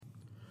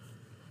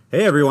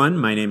Hey everyone,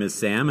 my name is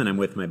Sam and I'm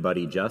with my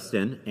buddy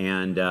Justin,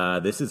 and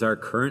this is our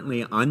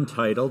currently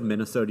untitled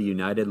Minnesota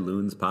United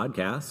Loons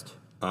podcast.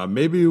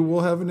 Maybe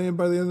we'll have a name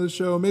by the end of the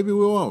show, maybe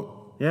we won't.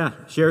 Yeah,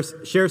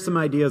 share some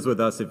ideas with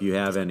us if you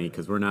have any,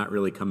 because we're not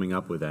really coming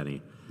up with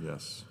any.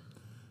 Yes.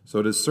 So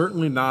it is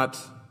certainly not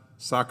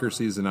soccer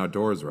season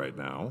outdoors right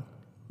now.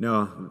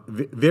 No,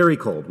 very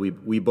cold.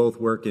 We both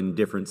work in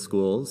different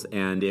schools,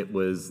 and it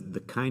was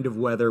the kind of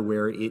weather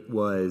where it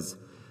was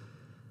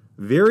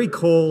very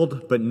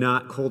cold, but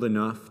not cold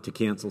enough to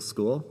cancel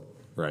school.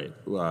 Right.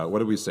 What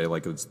did we say?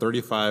 Like it's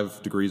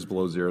 35 degrees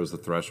below zero is the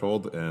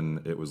threshold,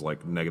 and it was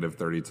like negative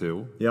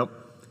 32. Yep.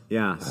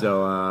 Yeah,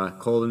 so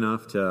cold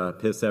enough to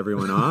piss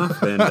everyone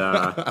off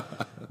and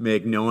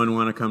make no one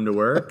want to come to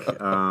work,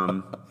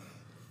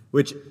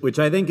 which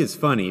I think is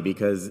funny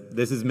because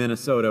this is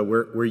Minnesota.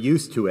 We're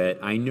used to it.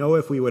 I know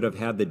if we would have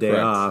had the day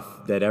Correct.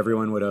 off, that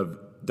everyone would have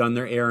done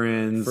their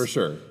errands. For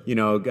sure.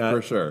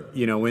 For sure.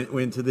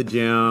 Went to the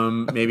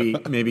gym,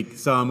 maybe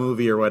saw a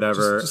movie or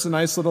whatever. Just a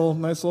nice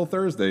little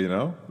Thursday,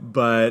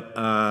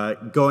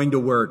 But going to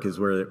work is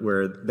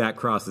where that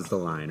crosses the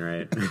line,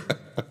 right?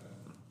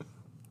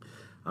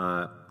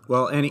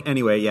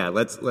 Anyway, yeah.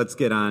 Let's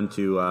get on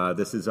to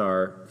this is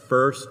our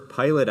first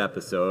pilot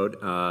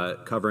episode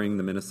covering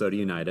the Minnesota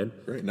United.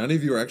 Great. None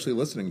of you are actually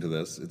listening to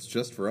this. It's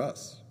just for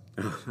us.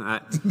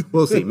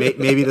 We'll see.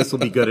 Maybe this will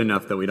be good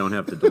enough that we don't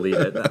have to delete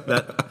it.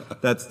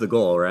 That's the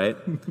goal, right?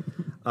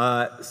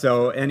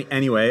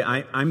 Anyway,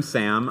 I'm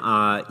Sam.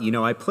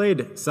 I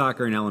played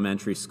soccer in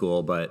elementary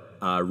school, but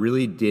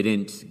really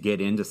didn't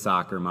get into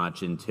soccer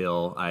much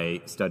until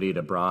I studied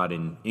abroad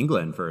in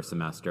England for a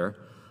semester.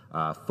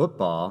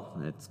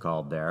 Football, it's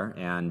called there,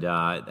 and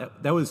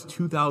that was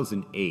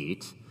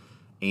 2008,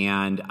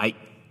 and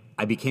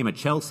I became a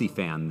Chelsea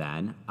fan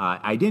then.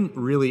 I didn't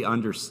really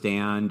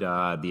understand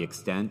the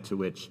extent to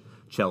which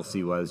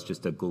Chelsea was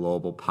just a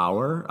global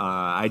power.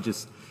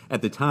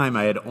 At the time,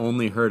 I had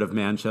only heard of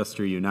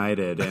Manchester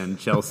United, and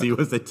Chelsea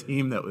was a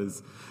team that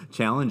was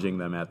challenging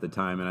them at the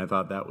time, and I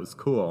thought that was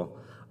cool.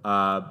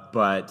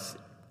 But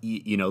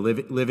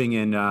living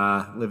in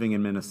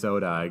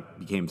Minnesota, I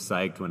became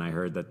psyched when I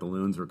heard that the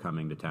Loons were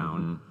coming to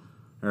town.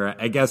 Mm-hmm. Or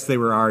I guess they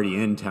were already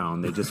in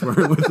town. They just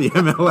weren't with the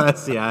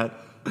MLS yet.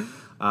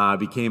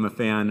 Became a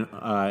fan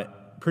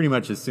pretty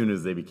much as soon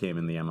as they became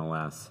in the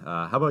MLS.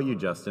 How about you,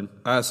 Justin?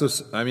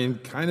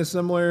 Kind of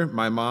similar.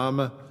 My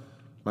mom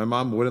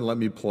wouldn't let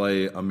me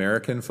play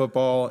American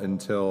football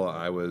until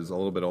I was a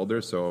little bit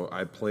older. So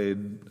I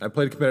played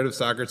competitive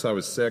soccer until I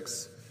was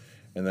 6,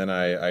 and then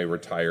I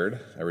retired.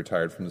 I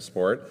retired from the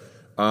sport.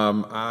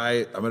 I'm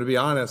going to be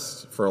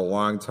honest. For a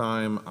long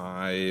time,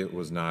 I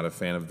was not a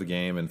fan of the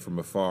game, and from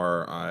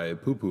afar, I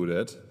poo-pooed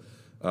it.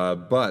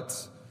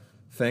 But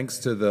thanks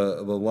to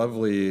the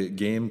lovely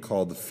game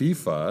called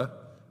FIFA,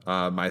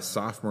 my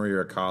sophomore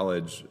year of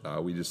college,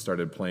 we just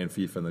started playing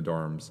FIFA in the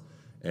dorms.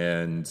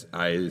 And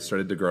I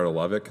started to grow to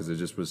love it because it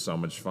just was so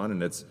much fun.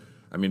 And it's,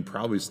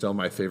 probably still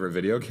my favorite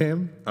video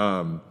game.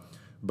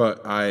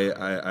 But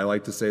I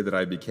like to say that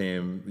I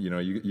became,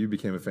 you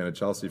became a fan of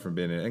Chelsea from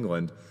being in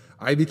England.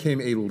 I became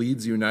a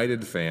Leeds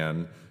United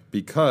fan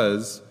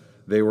because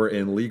they were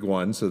in League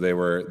One, so there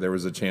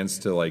was a chance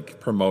to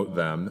promote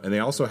them. And they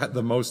also had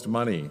the most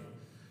money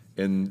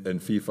in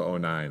FIFA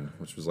 09,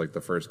 which was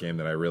the first game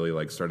that I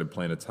really started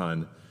playing a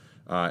ton.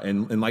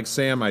 And like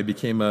Sam, I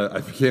became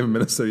a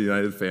Minnesota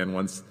United fan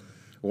once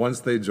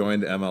they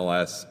joined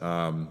MLS.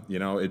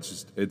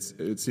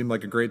 It seemed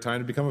like a great time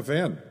to become a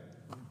fan.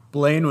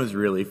 Blaine was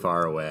really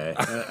far away.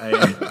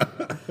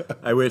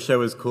 I wish I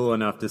was cool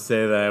enough to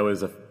say that I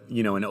was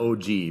an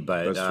OG,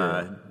 but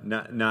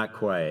not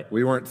quite.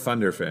 We weren't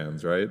Thunder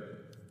fans, right?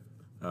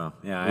 Oh,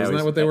 yeah. Wasn't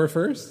that what they were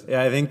first?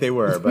 Yeah, I think they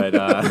were, but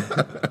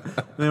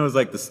then it was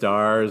the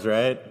Stars,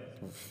 right?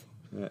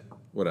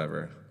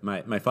 Whatever.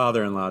 My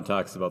father-in-law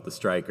talks about the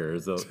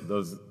Strikers.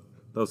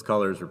 Those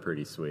colors were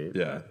pretty sweet.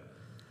 Yeah.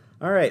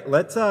 All right,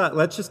 let's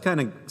just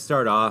kind of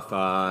start off.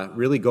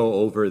 Really go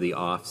over the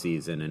off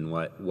season and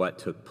what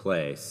took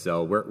place.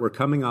 So we're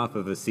coming off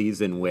of a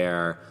season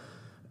where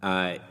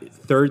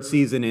third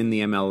season in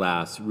the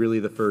MLS, really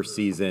the first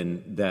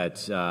season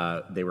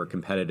that they were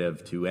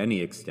competitive to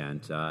any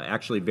extent.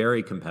 Actually,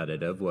 very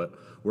competitive.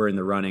 We're in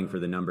the running for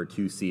the number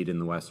 2 seed in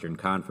the Western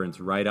Conference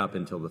right up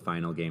until the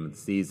final game of the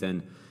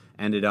season.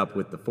 Ended up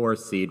with the 4th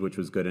seed, which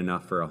was good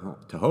enough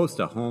to host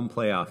a home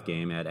playoff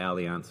game at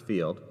Allianz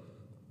Field.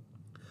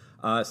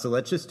 So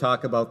let's just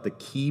talk about the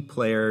key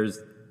players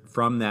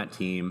from that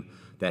team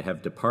that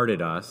have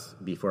departed us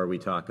before we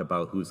talk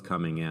about who's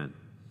coming in.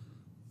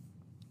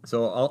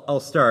 So I'll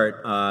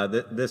start.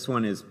 This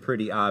one is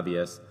pretty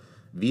obvious.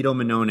 Vito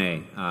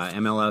Mannone,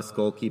 MLS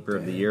goalkeeper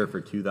of the year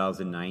for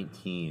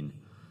 2019.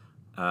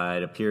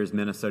 It appears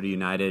Minnesota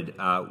United,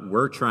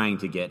 we're trying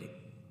to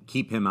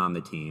keep him on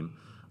the team.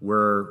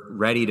 We're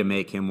ready to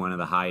make him one of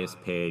the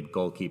highest paid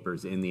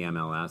goalkeepers in the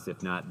MLS,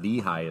 if not the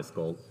highest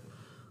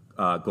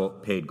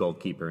paid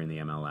goalkeeper in the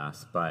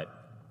MLS. But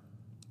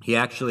he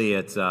actually,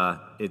 it's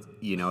a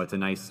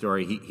nice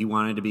story. He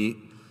wanted to be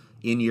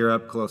in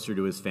Europe, closer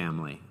to his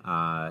family.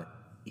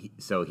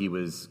 so he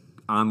was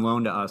on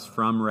loan to us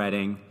from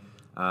Reading.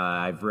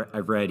 I've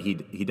read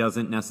he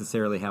doesn't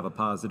necessarily have a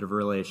positive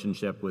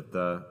relationship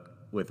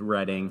with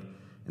Reading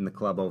and the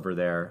club over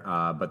there,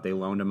 but they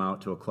loaned him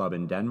out to a club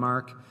in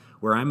Denmark,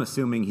 where I'm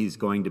assuming he's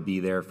going to be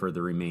there for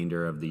the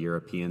remainder of the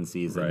European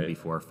season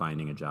before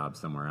finding a job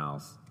somewhere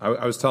else.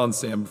 I was telling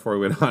Sam before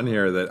we went on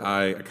here that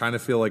I kind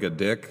of feel like a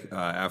dick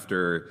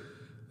after,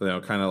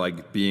 kind of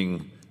like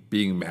being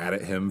mad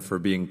at him for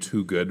being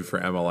too good for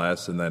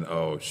MLS, and then,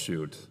 oh,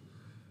 shoot.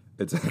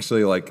 It's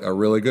actually like a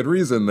really good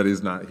reason that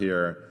he's not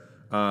here.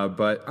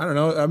 But I don't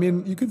know. I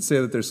mean, you could say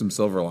that there's some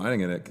silver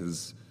lining in it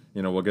because,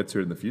 we'll get to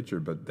it in the future,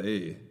 but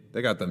they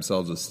got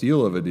themselves a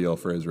steal of a deal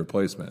for his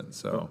replacement.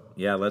 So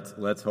yeah,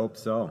 let's hope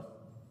so.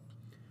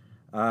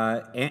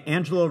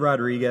 Angelo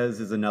Rodriguez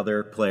is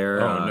another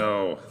player. Oh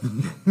no!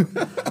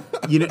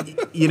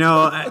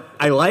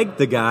 I liked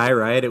the guy.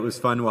 Right, it was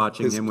fun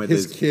watching him with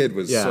his kid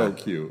was so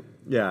cute.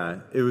 Yeah,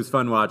 it was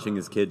fun watching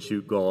his kid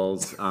shoot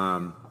goals.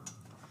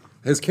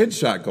 His kid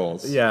shot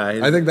goals. Yeah,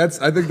 I think that's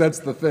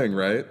the thing,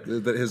 right?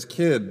 That his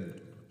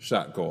kid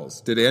shot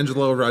goals. Did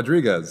Angelo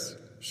Rodriguez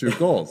shoot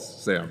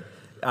goals, Sam?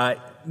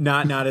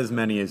 Not as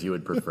many as you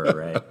would prefer,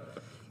 right?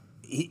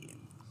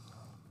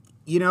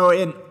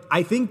 And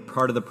I think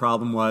part of the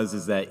problem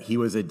is that he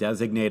was a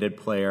designated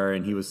player,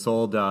 and he was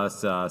sold to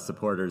us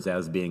supporters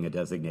as being a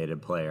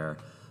designated player.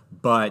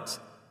 But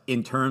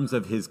in terms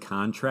of his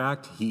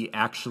contract, he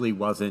actually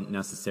wasn't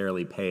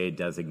necessarily paid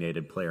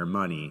designated player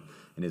money,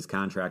 and his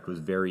contract was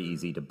very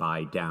easy to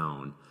buy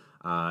down.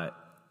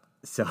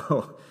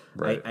 So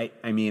right.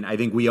 I mean, I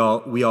think we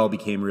all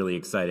became really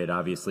excited,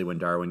 obviously, when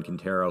Darwin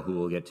Quintero, who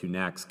we'll get to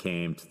next,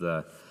 came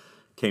to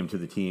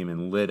the team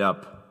and lit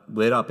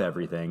up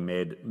everything,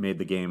 made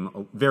the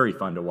game very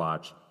fun to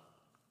watch.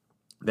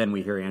 Then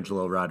we hear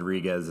Angelo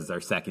Rodriguez is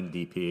our second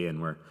DP,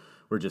 and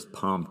we're just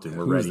pumped and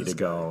we're ready to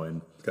go.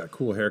 And got a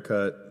cool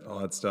haircut, all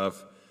that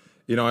stuff.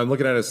 I'm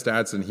looking at his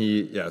stats, and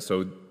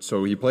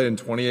so he played in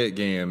 28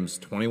 games,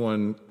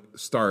 21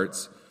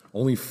 starts,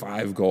 only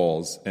 5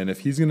 goals. And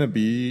if he's going to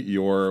be he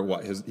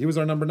was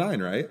our number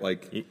 9, right?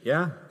 Like,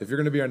 yeah. If you're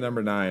going to be our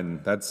number 9,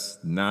 that's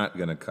not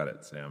going to cut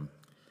it, Sam.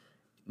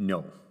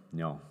 No,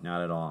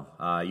 not at all.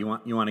 You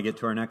want to get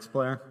to our next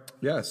player?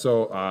 Yeah.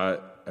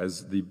 So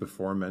as the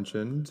before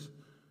mentioned,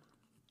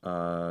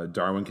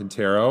 Darwin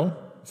Quintero,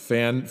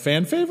 fan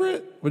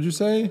favorite, would you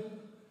say?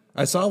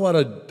 I saw a lot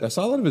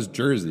of his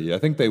jersey. I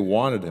think they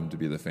wanted him to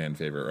be the fan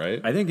favorite, right?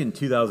 I think in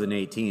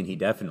 2018 he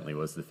definitely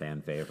was the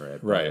fan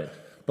favorite. Right.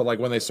 But like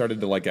when they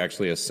started to like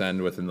actually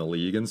ascend within the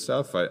league and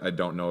stuff, I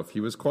don't know if he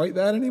was quite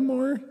that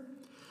anymore.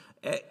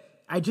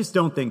 I just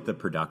don't think the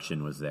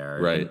production was there.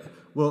 Right. And,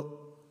 well,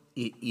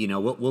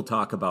 we'll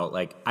talk about,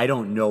 like, I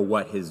don't know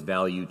what his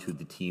value to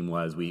the team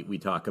was. We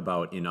talk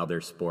about in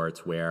other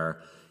sports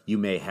where you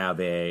may have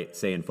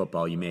say in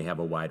football, you may have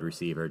a wide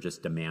receiver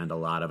just demand a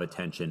lot of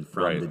attention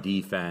from the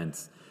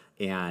defense.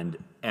 And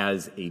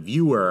as a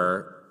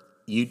viewer,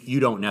 you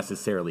don't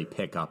necessarily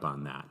pick up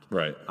on that.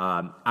 Right.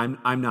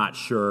 I'm not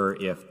sure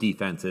if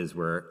defenses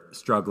were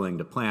struggling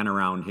to plan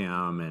around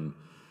him and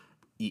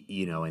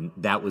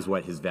that was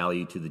what his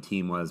value to the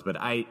team was. But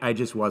I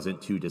just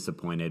wasn't too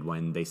disappointed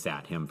when they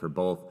sat him for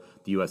both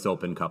the U.S.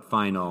 Open Cup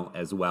final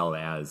as well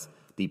as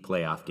the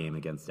playoff game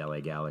against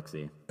LA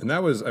Galaxy. And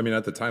that was,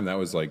 at the time, that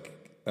was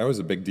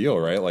a big deal,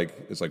 right?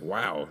 Like, it's like,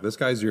 wow, this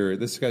guy's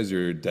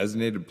your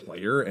designated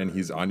player and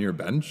he's on your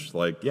bench,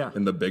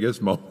 in the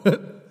biggest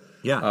moment.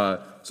 Yeah.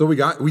 So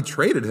we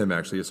traded him,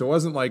 actually. So it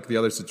wasn't like the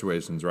other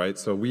situations, right?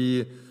 So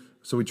we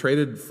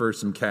traded for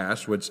some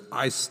cash, which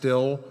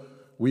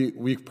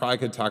we probably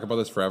could talk about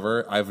this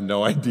forever. I have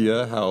no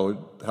idea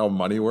how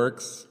money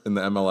works in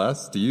the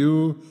MLS. Do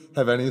you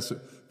have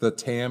the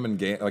TAM and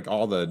GAM, like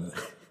all the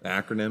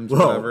acronyms,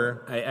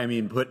 whatever? I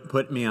mean,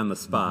 put me on the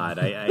spot.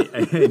 I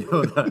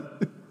know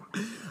that.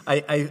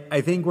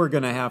 I think we're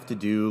gonna have to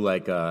do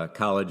like a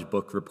college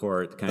book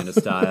report kind of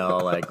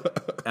style, like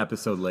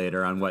episode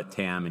later on what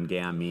TAM and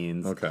GAM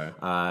means. Okay.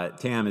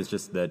 TAM is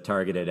just the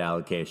targeted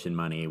allocation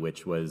money,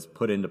 which was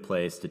put into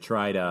place to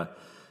try to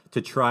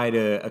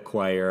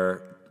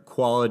acquire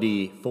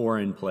quality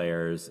foreign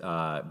players,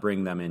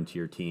 bring them into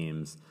your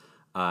teams.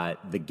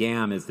 The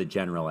GAM is the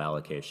general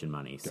allocation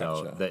money.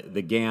 Gotcha. So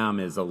the GAM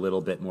is a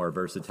little bit more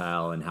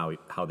versatile in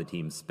how the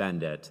teams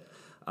spend it.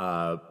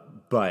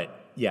 But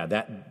yeah,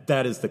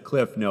 that is the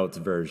Cliff Notes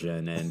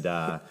version, and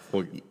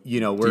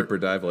deeper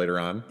dive later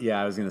on. Yeah,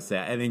 I was going to say,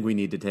 I think we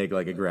need to take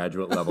like a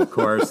graduate level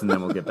course, and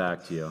then we'll get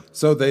back to you.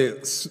 So they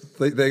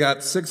got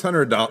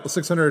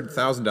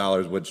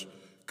 $600,000, which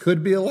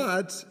could be a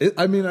lot.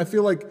 I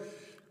feel like,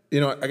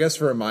 I guess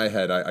for my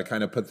head, I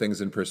kind of put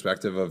things in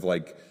perspective of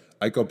like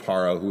Ike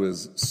Opara, who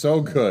is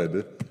so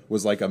good,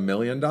 was like $1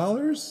 million.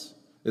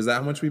 Is that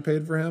how much we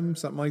paid for him?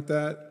 Something like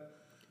that?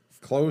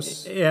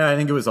 Close? Yeah, I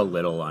think it was a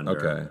little under.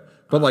 Okay.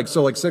 But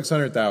so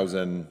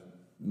 600,000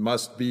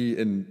 must be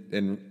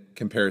in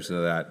comparison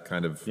to that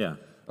kind of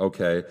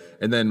okay.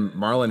 And then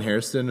Marlon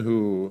Hairston,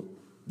 who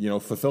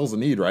fulfills a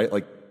need, right?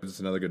 Like, it's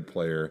another good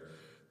player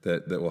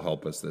that will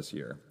help us this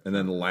year. And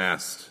then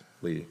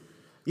lastly,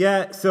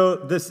 Yeah, so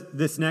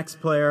this next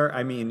player,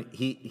 I mean,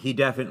 he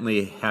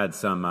definitely had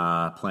some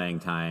playing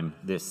time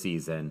this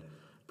season.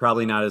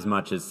 Probably not as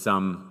much as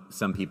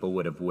some people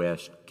would have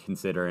wished,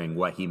 considering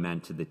what he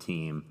meant to the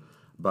team.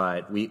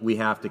 But we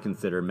have to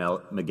consider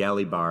Miguel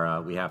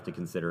Ibarra. We have to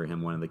consider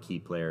him one of the key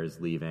players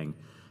leaving,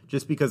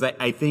 just because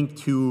I think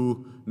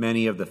too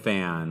many of the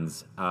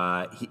fans,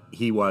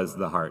 he was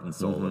the heart and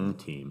soul of the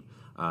team.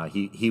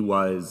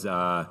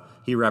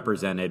 He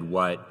represented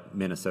what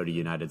Minnesota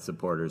United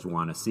supporters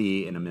want to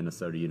see in a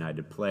Minnesota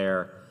United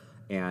player,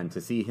 and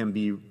to see him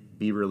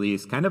be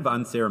released kind of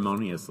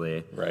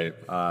unceremoniously. Right.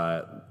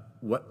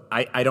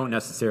 I don't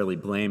necessarily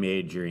blame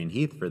Adrian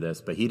Heath for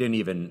this, but he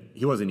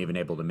wasn't even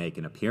able to make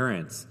an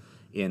appearance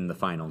in the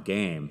final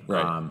game.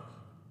 Right.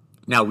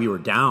 Now we were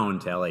down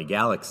to LA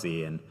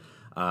Galaxy, and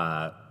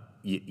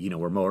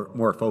we're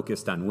more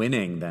focused on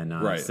winning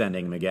than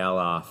sending Miguel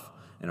off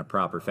in a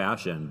proper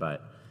fashion,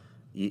 but.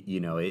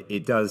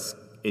 It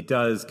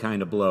does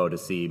kind of blow to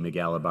see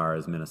Miguel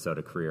Ibarra's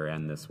Minnesota career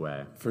end this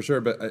way. For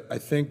sure, but I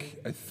think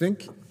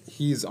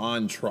he's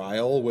on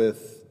trial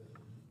with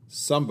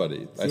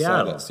somebody. Seattle. I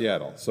saw that,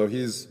 Seattle. So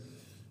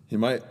there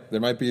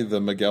might be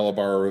the Miguel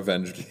Ibarra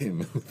revenge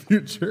game in the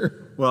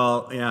future.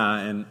 Well, yeah,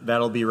 and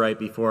that'll be right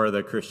before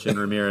the Christian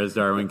Ramirez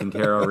Darwin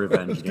Quintero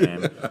revenge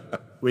game,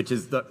 which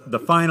is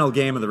the final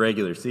game of the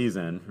regular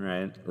season,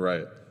 right?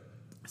 Right.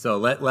 So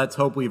let's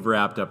hope we've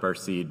wrapped up our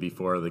seed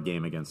before the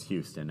game against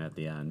Houston at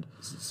the end.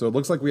 So it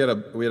looks like there's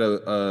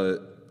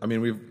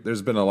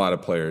been a lot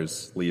of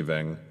players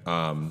leaving.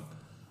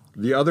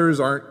 The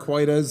others aren't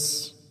quite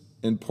as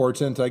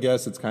important, I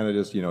guess. It's kind of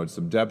just,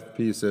 some depth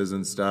pieces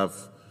and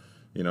stuff.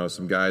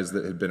 Some guys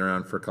that had been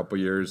around for a couple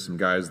years, some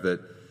guys that,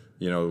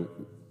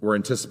 were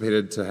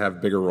anticipated to have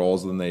bigger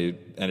roles than they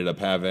ended up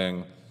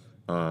having.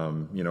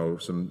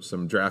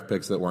 Some draft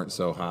picks that weren't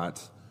so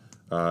hot.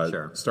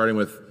 Sure. Starting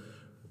with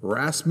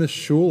Rasmus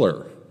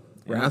Schuler.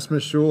 Yeah.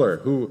 Rasmus Schuler,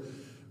 who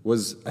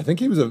was, I think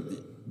he was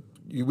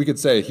we could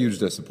say a huge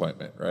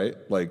disappointment, right?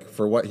 Like,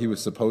 for what he was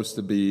supposed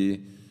to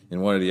be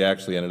and what he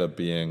actually ended up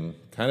being,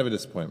 kind of a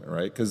disappointment,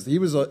 right? Because he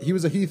was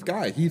a Heath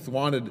guy. Heath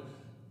wanted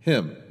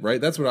him, right?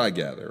 That's what I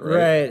gather, right?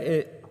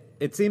 Right.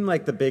 It seemed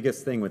like the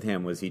biggest thing with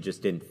him was he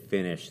just didn't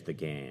finish the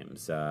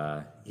games.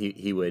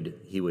 He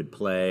would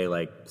play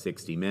like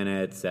 60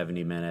 minutes,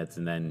 70 minutes,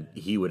 and then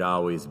he would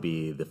always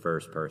be the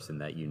first person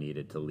that you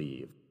needed to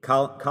leave.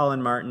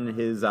 Colin Martin,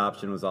 his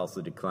option was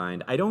also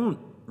declined. I don't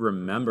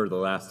remember the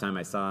last time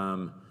I saw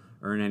him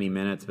earn any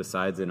minutes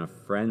besides in a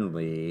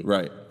friendly.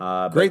 Right.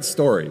 Great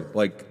story.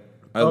 Like,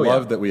 I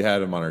love that we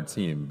had him on our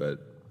team, but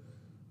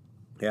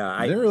he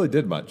never really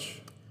did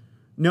much.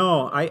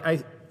 No,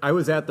 I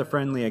was at the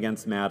friendly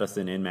against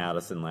Madison in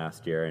Madison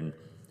last year, and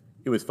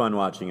it was fun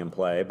watching him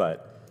play,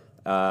 but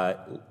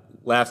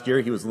last year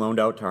he was loaned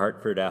out to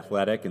Hartford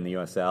Athletic in the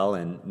USL,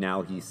 and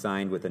now he's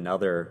signed with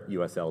another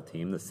USL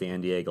team, the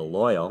San Diego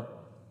Loyal.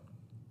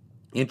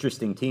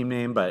 Interesting team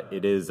name, but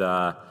it is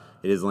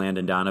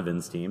Landon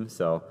Donovan's team,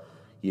 so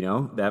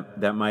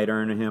that might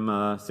earn him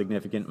a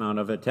significant amount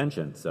of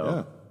attention.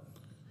 So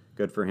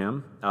good for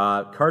him.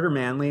 Carter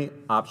Manley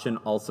option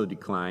also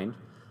declined.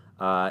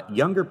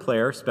 Younger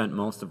player, spent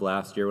most of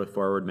last year with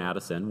Forward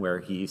Madison, where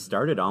he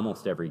started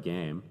almost every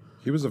game.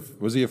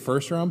 Was he a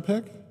first round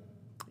pick?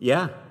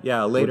 Yeah,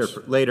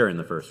 later in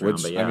the first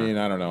round. But yeah. I mean,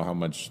 I don't know how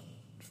much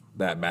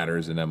that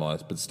matters in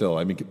MLS, but still,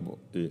 I mean,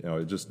 he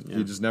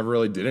just never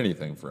really did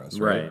anything for us,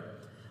 right?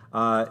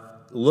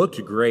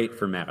 Looked great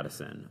for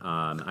Madison.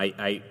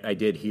 I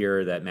did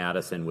hear that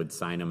Madison would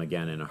sign him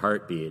again in a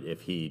heartbeat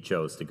if he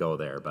chose to go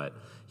there, but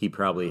he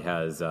probably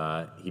has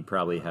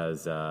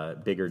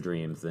bigger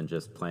dreams than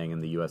just playing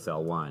in the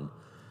USL One.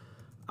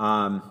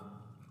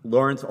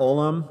 Lawrence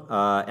Olam,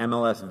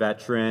 MLS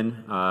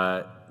veteran,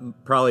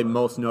 probably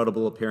most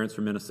notable appearance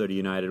for Minnesota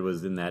United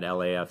was in that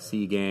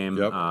LAFC game,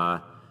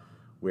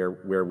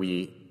 where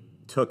we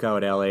took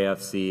out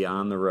LAFC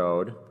on the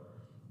road.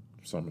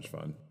 So much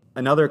fun.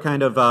 Another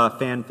kind of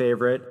fan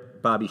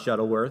favorite, Bobby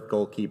Shuttleworth,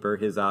 goalkeeper.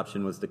 His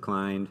option was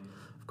declined.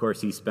 Of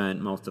course, he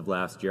spent most of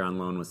last year on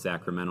loan with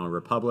Sacramento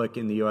Republic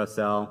in the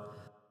USL.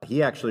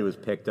 He actually was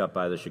picked up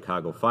by the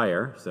Chicago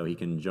Fire, so he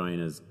can join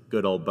his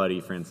good old buddy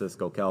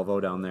Francisco Calvo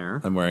down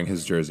there. I'm wearing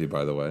his jersey,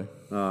 by the way.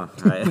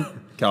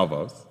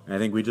 Calvo's. I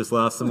think we just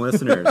lost some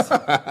listeners.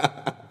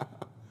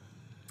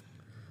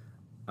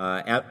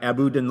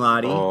 Abu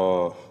Dinladi.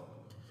 Oh,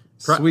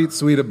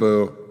 sweet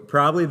Abu.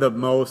 Probably the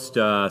most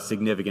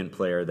significant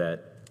player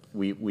that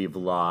we've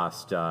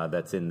lost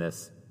that's in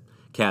this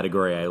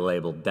category I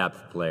labeled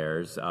depth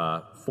players.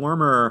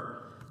 Former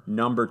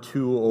number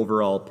 2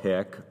 overall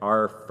pick,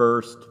 our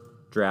first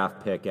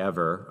draft pick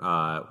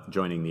ever,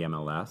 joining the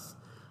MLS.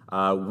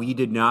 We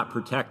did not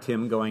protect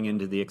him going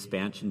into the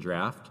expansion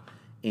draft,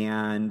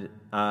 and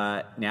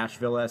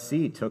Nashville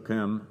SC took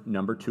him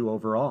number 2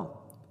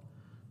 overall.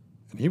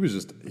 And he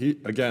was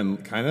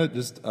kind of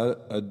just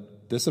a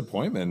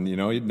disappointment.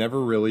 He never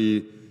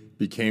really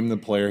became the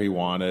player he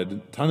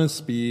wanted. Ton of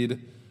speed,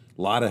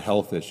 a lot of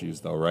health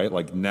issues though, right?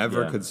 Like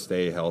never could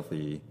stay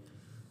healthy,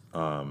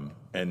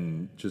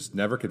 and just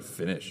never could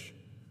finish.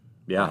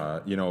 Yeah.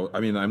 I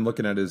mean, I'm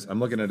looking at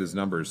his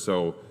numbers.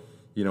 So,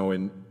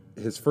 in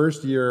his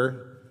first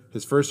year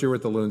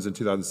with the Loons in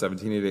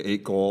 2017, he had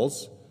 8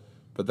 goals,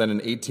 but then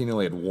in 18 he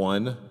only had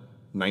 1,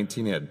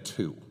 19 he had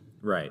 2.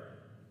 Right.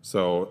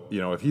 So,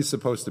 if he's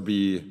supposed to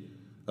be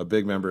a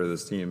big member of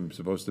this team,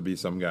 supposed to be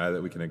some guy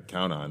that we can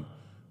count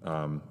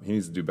on, he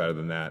needs to do better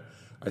than that.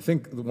 I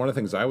think one of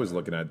the things I was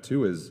looking at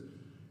too is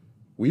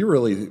we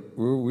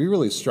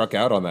really struck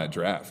out on that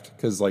draft,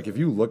 because if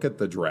you look at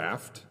the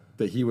draft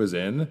that he was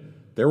in,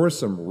 there were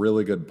some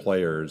really good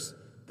players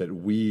that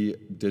we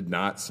did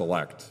not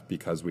select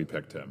because we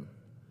picked him.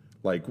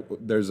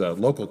 There's a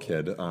local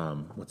kid,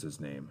 what's his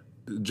name?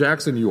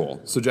 Jackson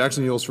Ewell. So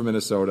Jackson Ewell's from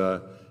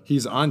Minnesota.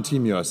 He's on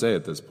Team USA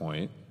at this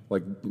point,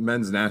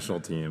 men's national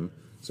team.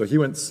 So he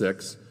went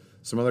 6.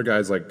 Some other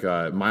guys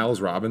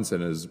Miles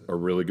Robinson is a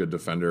really good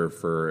defender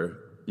for,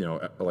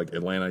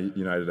 Atlanta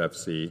United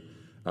FC.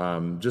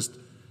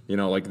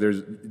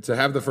 There's to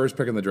have the first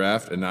pick in the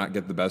draft and not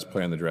get the best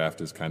player in the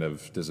draft is kind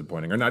of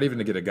disappointing, or not even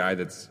to get a guy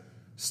that's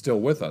still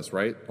with us,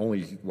 right?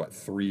 Only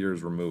 3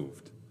 years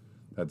removed.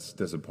 That's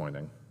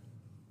disappointing.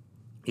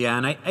 Yeah,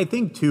 and I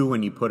think too,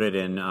 when you put it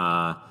in,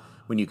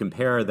 when you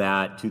compare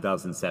that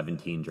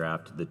 2017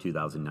 draft to the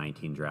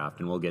 2019 draft,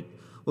 and we'll get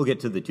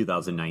to the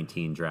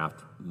 2019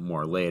 draft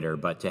more later,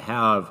 but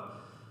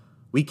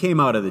we came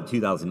out of the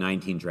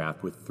 2019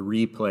 draft with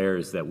 3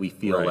 players that we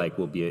feel like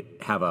will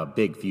have a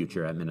big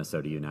future at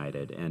Minnesota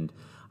United. And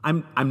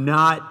I'm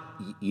not,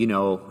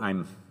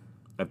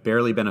 I've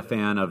barely been a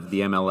fan of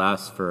the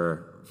MLS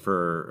for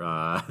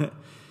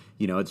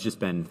it's just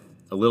been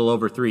a little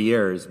over 3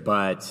 years,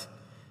 but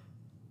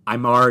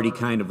I'm already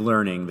kind of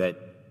learning that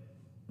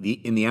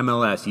in the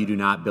MLS, you do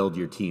not build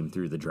your team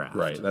through the draft.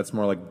 Right. That's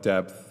more like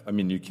depth. I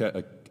mean, you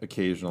can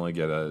occasionally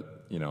get a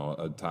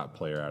top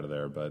player out of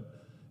there, but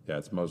yeah,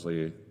 it's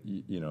mostly,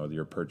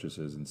 your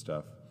purchases and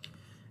stuff.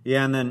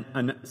 Yeah, and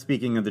then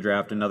speaking of the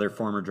draft, another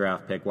former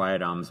draft pick,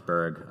 Wyatt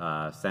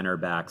Omsberg, center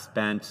back,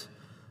 spent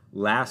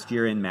last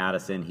year in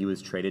Madison. He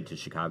was traded to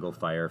Chicago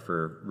Fire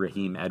for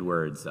Raheem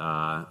Edwards,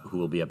 who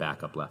will be a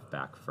backup left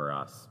back for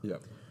us.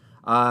 Yep.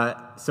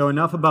 So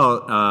enough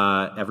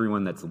about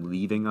everyone that's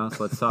leaving us.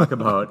 Let's talk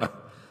about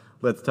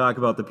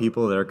the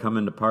people that are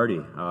coming to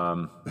party.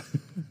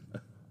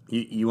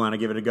 You want to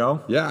give it a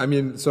go? Yeah, I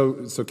mean,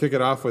 so kick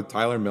it off with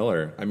Tyler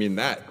Miller. I mean,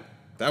 that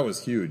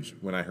was huge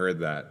when I heard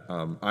that.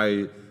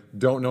 I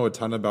don't know a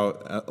ton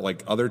about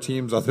other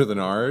teams other than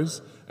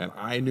ours, and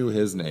I knew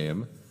his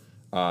name.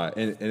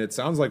 And it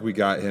sounds like we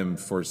got him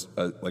for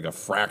a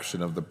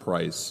fraction of the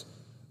price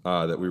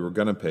that we were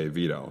going to pay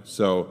Vito.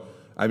 So,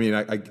 I mean,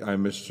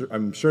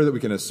 I'm sure that we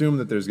can assume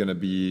that there's going to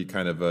be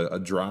kind of a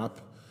drop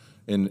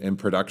in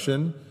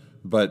production.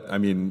 But, I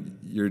mean,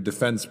 your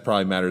defense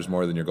probably matters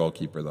more than your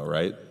goalkeeper, though,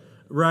 right?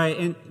 Right,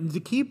 and to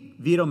keep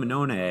Vito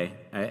Mannone,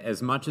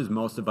 as much as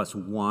most of us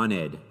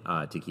wanted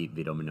to keep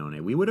Vito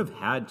Mannone, we would have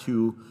had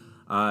to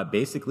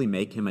basically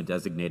make him a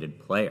designated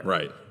player.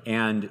 Right.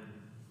 And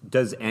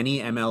does any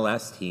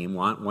MLS team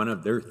want one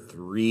of their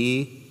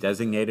 3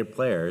 designated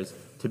players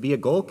to be a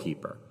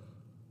goalkeeper?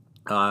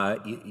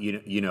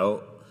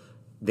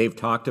 They've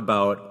talked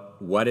about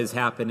what has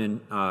happened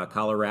in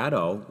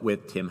Colorado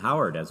with Tim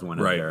Howard as one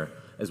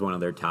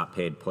of their top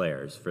paid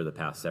players for the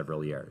past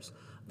several years.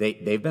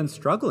 They've been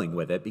struggling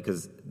with it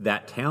because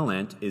that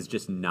talent is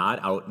just not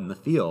out in the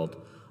field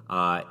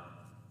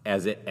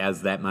as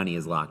that money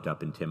is locked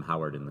up in Tim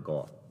Howard in the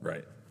goal.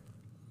 Right.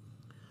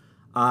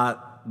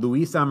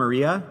 Luis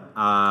Amarilla,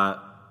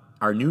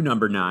 our new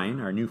number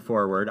 9, our new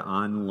forward,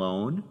 on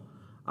loan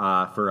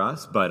for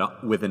us,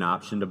 but with an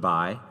option to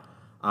buy.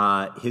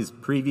 His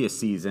previous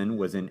season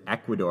was in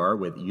Ecuador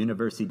with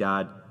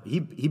Universidad.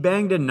 He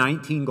banged in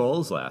 19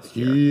 goals last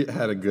year. He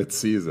had a good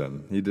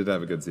season. He did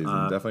have a good season.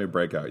 Definitely a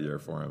breakout year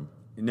for him.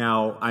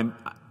 Now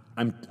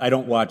I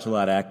don't watch a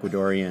lot of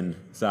Ecuadorian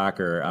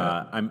soccer.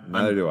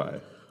 Neither do I.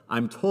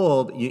 I'm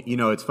told,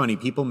 it's funny,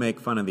 people make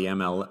fun of the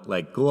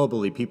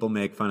globally, people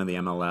make fun of the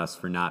MLS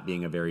for not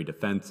being a very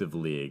defensive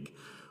league.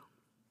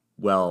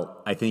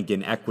 Well, I think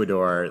in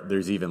Ecuador,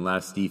 there's even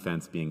less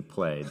defense being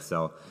played.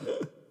 So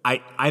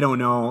I don't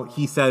know.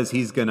 He says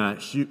he's going to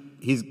shoot,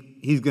 he's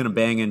going to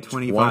bang in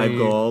 25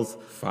 goals.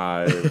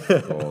 5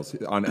 goals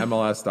on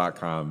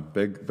MLS.com.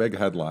 Big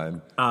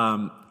headline.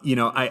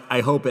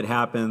 I hope it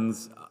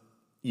happens.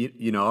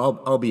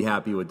 I'll be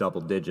happy with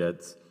double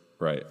digits.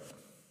 Right.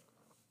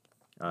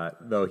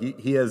 Though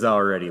he has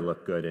already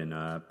looked good in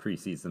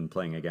preseason,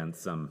 playing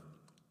against some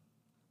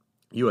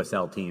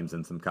USL teams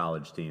and some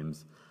college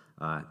teams.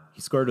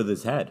 He scored with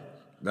his head.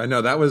 I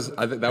know that was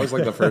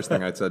the first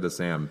thing I said to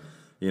Sam.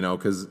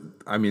 Because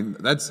I mean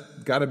that's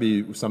got to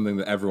be something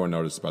that everyone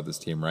noticed about this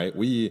team, right?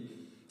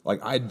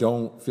 I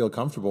don't feel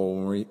comfortable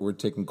when we're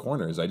taking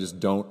corners. I just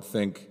don't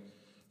think,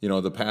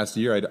 the past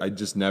year I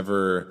just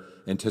never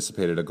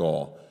anticipated a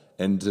goal,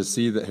 and to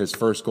see that his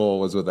first goal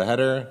was with a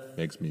header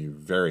makes me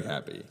very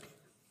happy.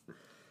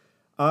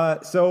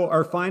 So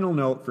our final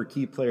note for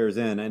key players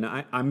in, and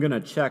I'm going to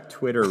check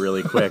Twitter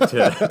really quick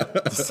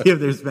to see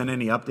if there's been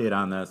any update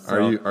on this.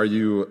 So, Are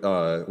you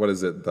what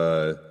is it,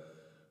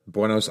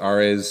 Buenos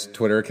Aires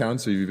Twitter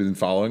accounts? Have you been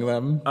following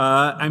them?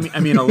 I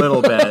mean, a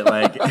little bit,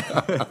 like.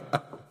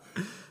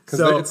 Because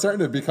it's starting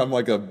to become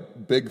like a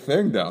big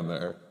thing down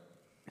there.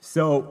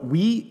 So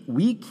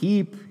we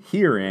keep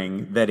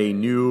hearing that a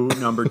new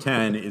number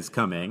 10 is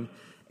coming,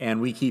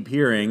 and we keep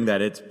hearing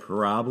that it's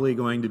probably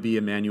going to be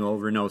Emmanuel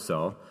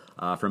Reynoso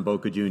from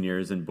Boca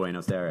Juniors in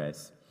Buenos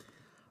Aires.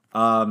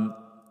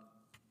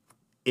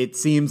 It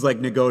seems like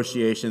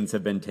negotiations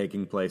have been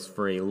taking place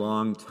for a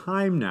long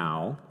time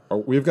now.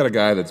 We've got a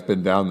guy that's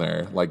been down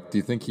there. Like, do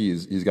you think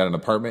he's got an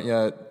apartment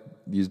yet?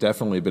 He's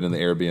definitely been in the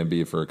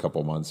Airbnb for a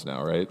couple months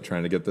now, right?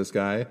 Trying to get this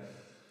guy.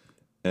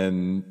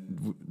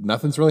 And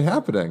nothing's really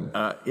happening.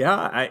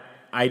 I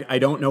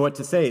don't know what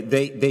to say.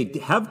 They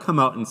have come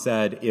out and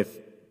said if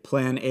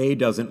Plan A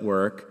doesn't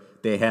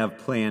work, they have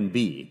Plan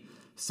B.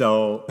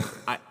 So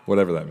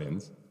whatever that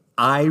means.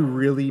 I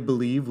really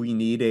believe we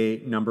need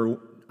a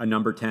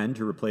number 10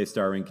 to replace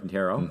Darwin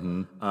Quintero.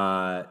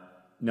 Mm-hmm.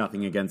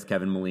 Nothing against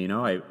Kevin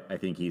Molino. I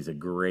think he's a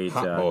great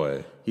hot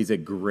boy. He's a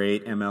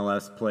great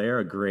MLS player,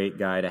 a great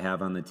guy to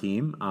have on the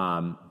team.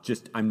 I'm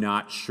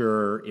not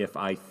sure if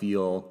I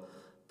feel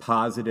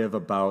positive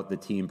about the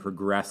team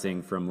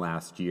progressing from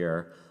last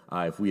year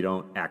if we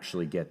don't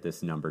actually get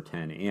this number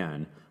 10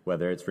 in,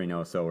 whether it's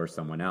Reynoso or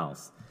someone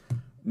else.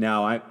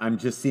 Now, I'm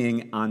just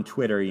seeing on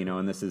Twitter,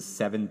 and this is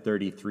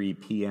 7:33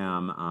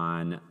 p.m.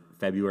 on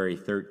February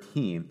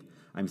 13th.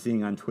 I'm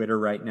seeing on Twitter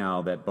right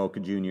now that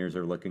Boca Juniors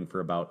are looking for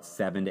about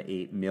 7 to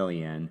 8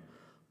 million.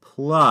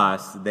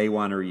 Plus, they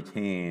want to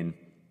retain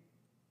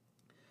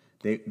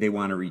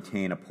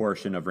a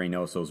portion of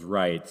Reynoso's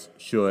rights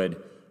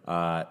should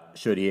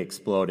he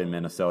explode in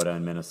Minnesota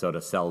and Minnesota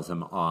sells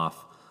him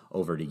off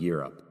over to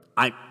Europe.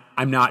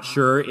 I'm not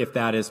sure if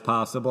that is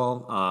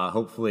possible.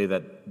 Hopefully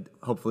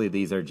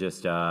these are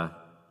just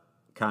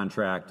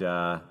contract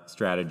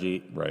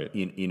strategy, right?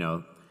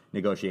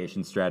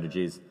 Negotiation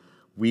strategies.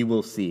 We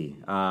will see.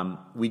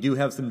 We do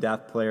have some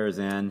depth players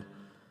in.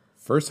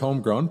 First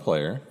homegrown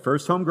player.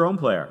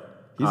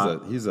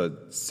 He's a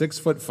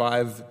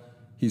 6'5".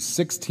 He's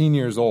 16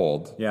 years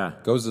old. Yeah.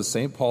 Goes to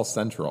St. Paul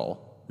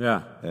Central.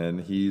 Yeah.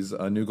 And he's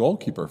a new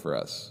goalkeeper for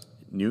us.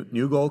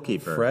 New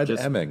goalkeeper. Fred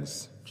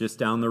Emmings. Just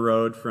down the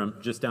road from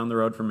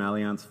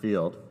Allianz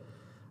Field.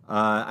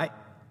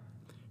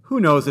 Who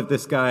knows if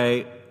this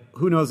guy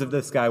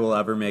will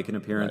ever make an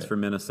appearance for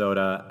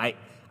Minnesota?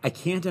 I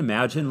can't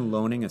imagine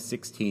loaning a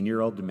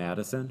 16-year-old to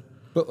Madison.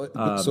 But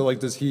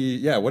does he?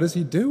 Yeah. What does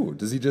he do?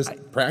 Does he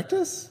just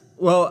practice?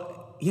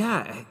 Well,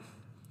 yeah.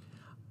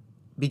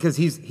 Because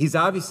he's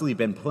obviously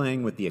been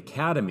playing with the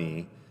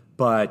academy.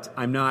 But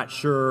I'm not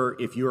sure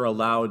if you're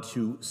allowed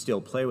to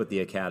still play with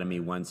the academy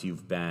once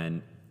you've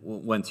been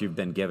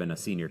given a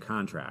senior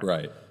contract.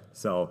 Right.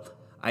 So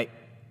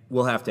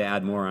we'll have to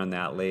add more on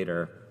that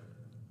later.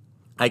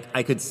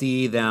 I could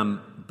see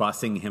them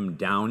busing him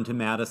down to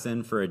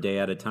Madison for a day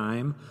at a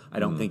time. I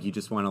don't think you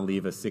just want to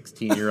leave a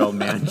 16-year-old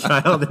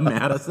man-child in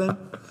Madison.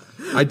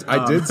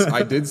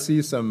 I did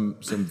see some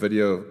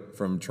video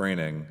from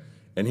training,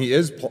 and he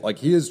is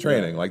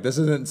training. Like, this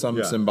isn't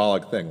some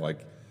symbolic thing.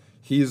 Like,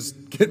 he's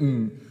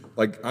getting,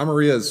 like,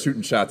 Amarilla is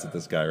shooting shots at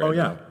this guy right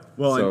now.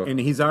 Well, and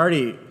he's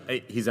already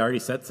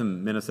set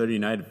some Minnesota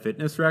United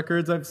fitness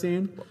records I've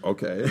seen.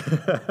 Okay.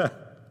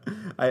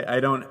 I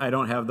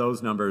don't have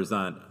those numbers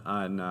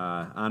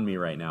on me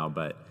right now,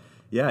 but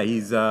yeah,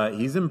 he's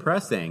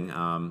impressing,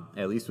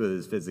 at least with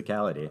his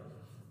physicality.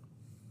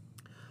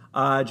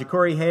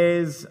 Ja'Cory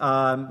Hayes,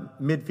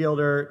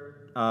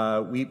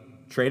 midfielder. We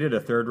traded a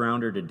third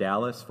rounder to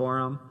Dallas for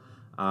him.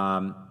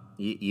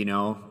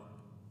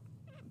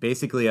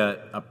 Basically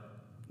a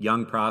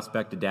young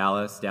prospect to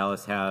Dallas.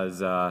 Dallas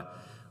has,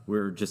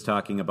 we're just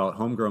talking about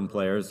homegrown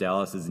players.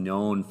 Dallas is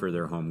known for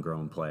their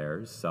homegrown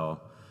players,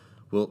 so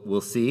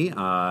we'll see.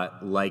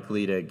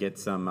 Likely to get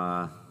some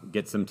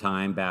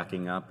time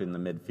backing up in the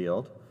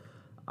midfield.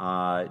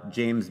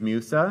 James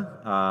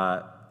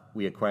Musa,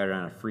 we acquired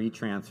on a free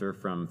transfer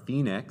from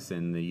Phoenix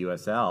in the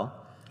USL.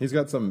 He's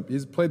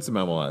played some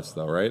MLS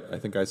though, right? I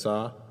think I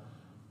saw.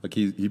 Like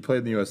he played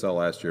in the USL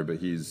last year, but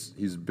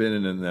he's been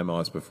in an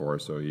MLS before,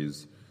 so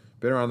he's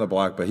been around the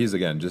block. But he's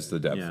again just a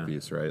depth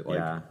piece, right? Like,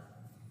 yeah.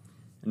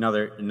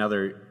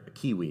 Another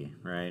Kiwi,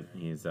 right?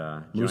 He's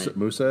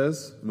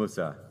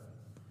Musa.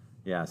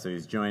 Yeah, so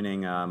he's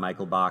joining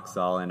Michael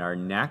Boxall in our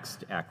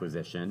next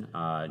acquisition,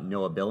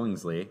 Noah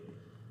Billingsley,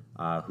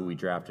 who we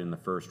drafted in the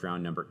first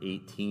round, number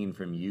 18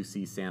 from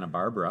UC Santa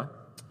Barbara.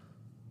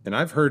 And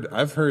I've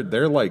heard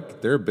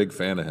they're a big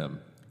fan of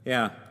him.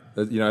 Yeah.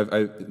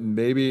 I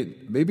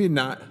maybe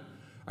not.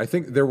 I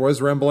think there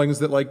was rumblings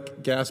that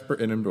like Gasper,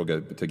 and we'll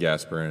get to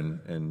Gasper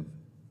and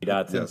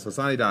Dotson. Yes,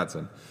 Hassani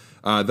Dotson.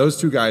 Those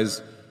two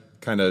guys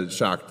kind of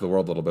shocked the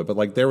world a little bit, but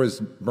like there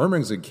was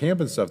murmurings in camp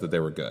and stuff that they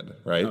were good,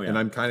 right? Oh, yeah. And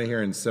I'm kind of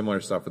hearing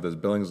similar stuff with this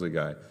Billingsley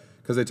guy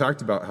because they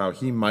talked about how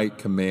he might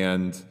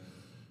command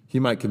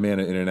an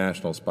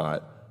international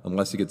spot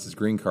unless he gets his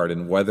green card,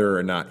 and whether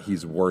or not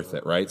he's worth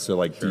it, right? So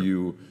like,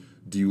 sure.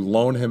 Do you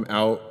loan him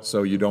out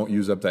so you don't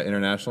use up that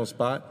international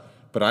spot,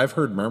 But I've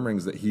heard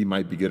murmurings that he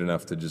might be good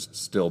enough to just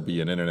still be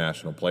an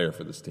international player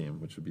for this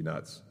team, which would be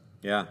nuts.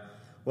 Yeah.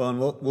 Well, and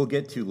we'll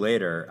get to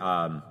later.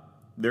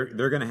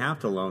 They're going to have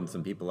to loan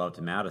some people out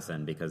to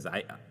Madison because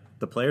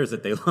the players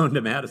that they loaned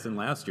to Madison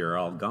last year are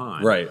all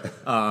gone. Right.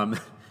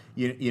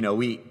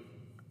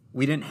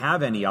 We didn't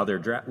have any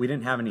we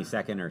didn't have any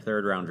second or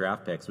third round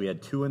draft picks. We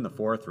had 2 in the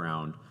 4th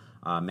round.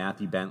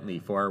 Matthew Bentley,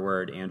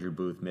 forward, Andrew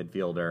Booth,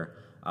 midfielder,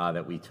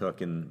 that we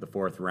took in the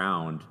 4th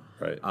round.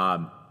 Right.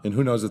 And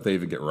who knows if they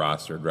even get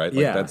rostered, right?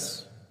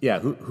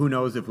 Who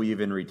knows if we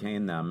even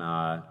retain them?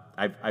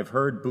 I've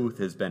heard Booth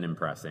has been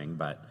impressing,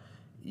 but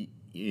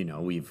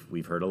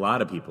we've heard a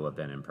lot of people have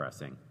been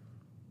impressing.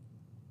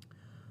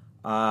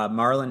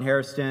 Marlon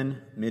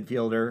Hairston,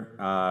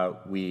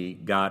 midfielder, we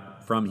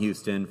got from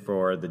Houston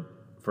for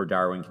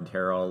Darwin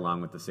Quintero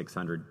along with the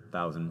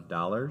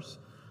 $600,000.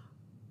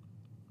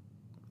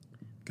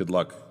 Good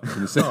luck.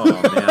 Can you say? Oh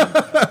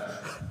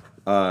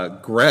man,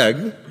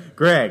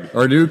 Greg,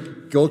 our new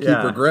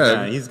goalkeeper, Greg.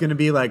 Yeah, he's going to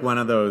be like one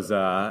of those,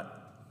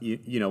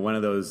 one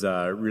of those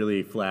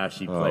really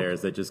flashy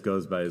players that just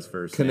goes by his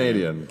first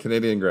name.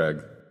 Canadian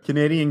Greg.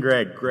 Canadian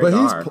Greg.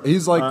 But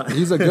he's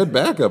a good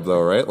backup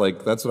though, right?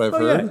 Like that's what I've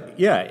heard.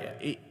 Yeah.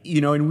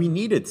 And we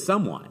needed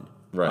someone.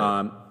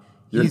 Right.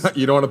 You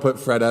don't want to put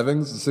Fred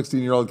Evans, a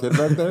 16-year-old kid,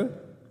 back there.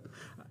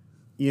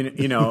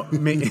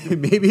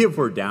 Maybe if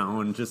we're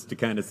down, just to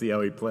kind of see how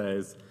he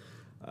plays.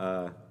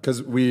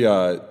 Because we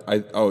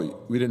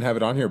didn't have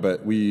it on here,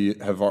 but we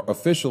have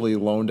officially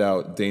loaned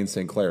out Dane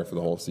St. Clair for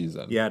the whole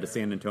season. Yeah, to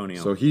San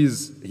Antonio. So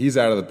he's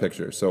out of the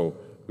picture. So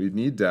we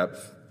need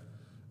depth.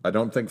 I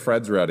don't think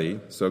Fred's ready.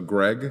 So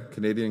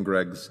Canadian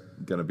Greg's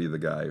gonna be the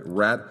guy.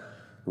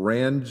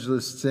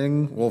 Ranjit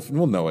Singh.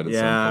 We'll know it. At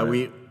some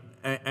point.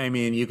 I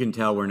mean, you can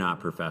tell we're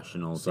not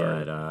professionals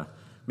yet.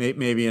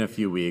 Maybe in a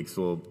few weeks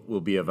we'll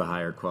be of a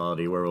higher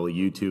quality where we'll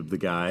YouTube the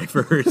guy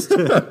first.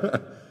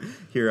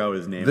 Hear how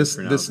his name is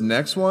pronounced. This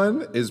next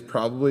one is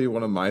probably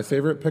one of my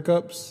favorite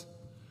pickups.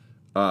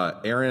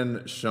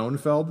 Aaron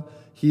Schoenfeld.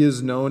 He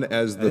is known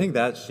as I think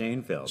that's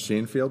Shanefield.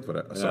 Shanefield?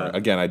 But, sorry.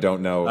 Again, I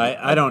don't know.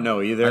 I don't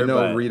know either. I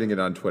know reading it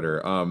on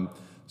Twitter.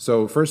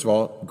 So first of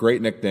all,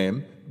 great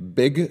nickname.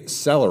 Big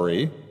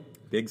Celery.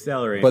 Big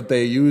Celery. But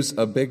they use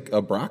a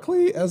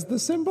broccoli as the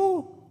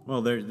symbol?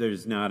 Well,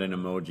 there's not an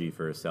emoji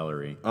for a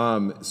celery.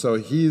 So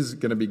he's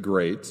going to be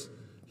great.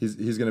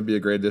 He's going to be a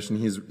great addition.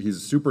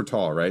 He's super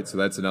tall, right? So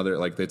that's another,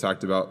 like they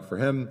talked about for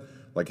him,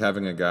 like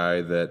having a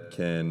guy that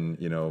can,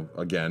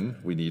 again,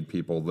 we need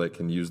people that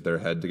can use their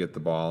head to get the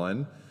ball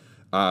in.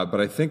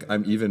 But I think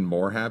I'm even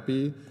more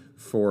happy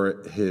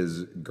for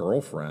his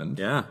girlfriend.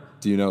 Yeah.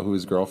 Do you know who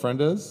his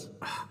girlfriend is?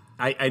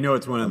 I know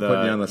it's one of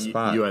putting you on the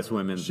spot. U.S.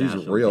 women's She's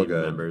national real team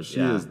good. members.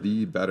 She is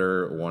the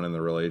better one in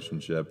the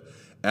relationship.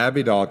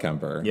 Abby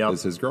Dahlkemper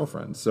is his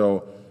girlfriend.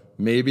 So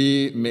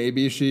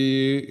maybe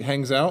she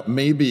hangs out.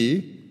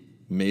 Maybe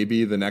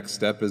the next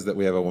step is that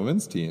we have a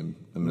women's team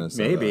in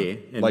Minnesota.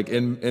 Maybe. Like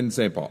in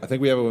St. Paul. I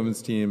think we have a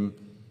women's team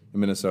in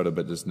Minnesota,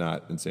 but just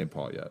not in St.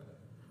 Paul yet.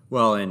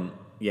 Well, and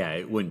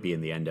it wouldn't be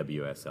in the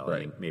NWSL. Right. I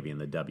think maybe in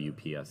the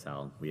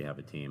WPSL we have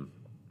a team.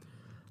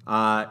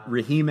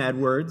 Raheem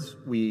Edwards,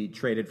 we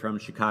traded from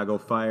Chicago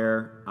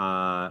Fire.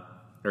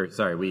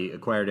 We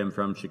acquired him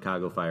from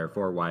Chicago Fire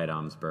for Wyatt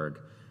Omsberg.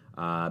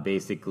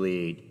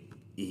 Basically,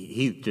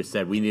 he just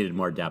said we needed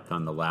more depth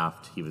on the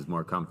left. He was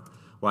more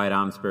Wyatt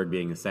Omsberg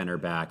being a center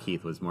back.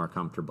 Heath was more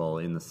comfortable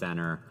in the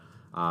center,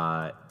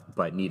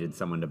 but needed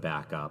someone to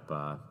back up.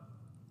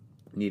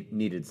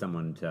 Needed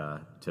someone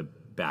to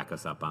back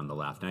us up on the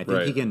left. And I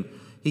think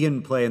he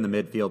can play in the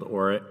midfield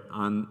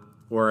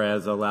or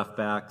as a left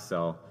back.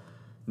 So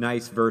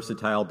nice,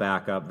 versatile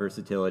backup.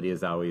 Versatility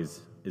is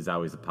always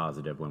a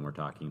positive when we're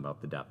talking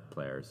about the depth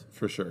players.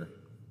 For sure.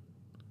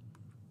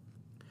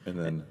 And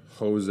then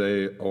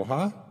Jose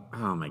Oja.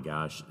 Oh my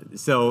gosh!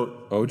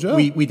 So Oja?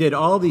 we did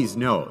all these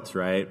notes,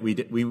 right? We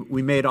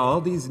made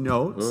all these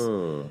notes,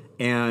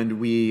 and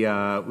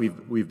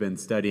we've been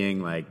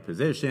studying like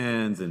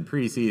positions and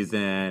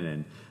preseason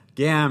and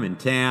GAM and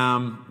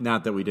TAM.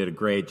 Not that we did a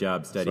great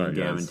job studying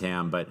GAM and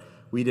TAM, but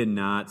we did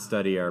not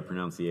study our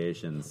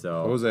pronunciation.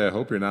 So Jose, I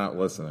hope you're not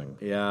listening.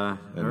 Yeah,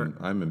 and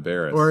I'm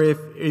embarrassed. Or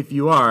if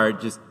you are,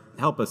 just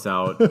help us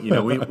out.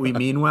 We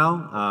mean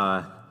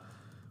well.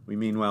 We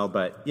mean well,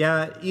 but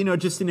yeah,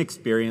 just an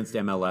experienced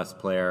MLS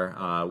player.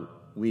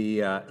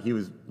 He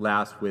was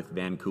last with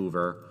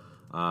Vancouver.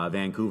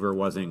 Vancouver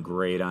wasn't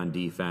great on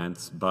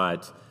defense,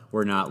 but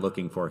we're not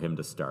looking for him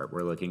to start.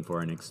 We're looking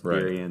for an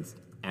experienced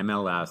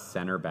MLS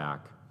center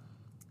back.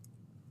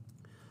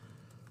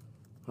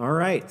 All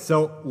right,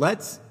 so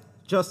let's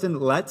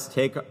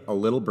take a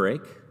little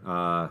break.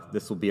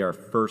 This will be our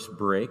first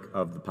break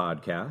of the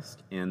podcast,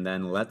 and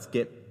then let's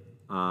get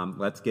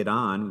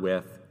on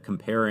with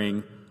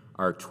comparing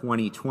our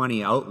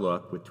 2020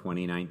 outlook with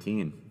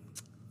 2019.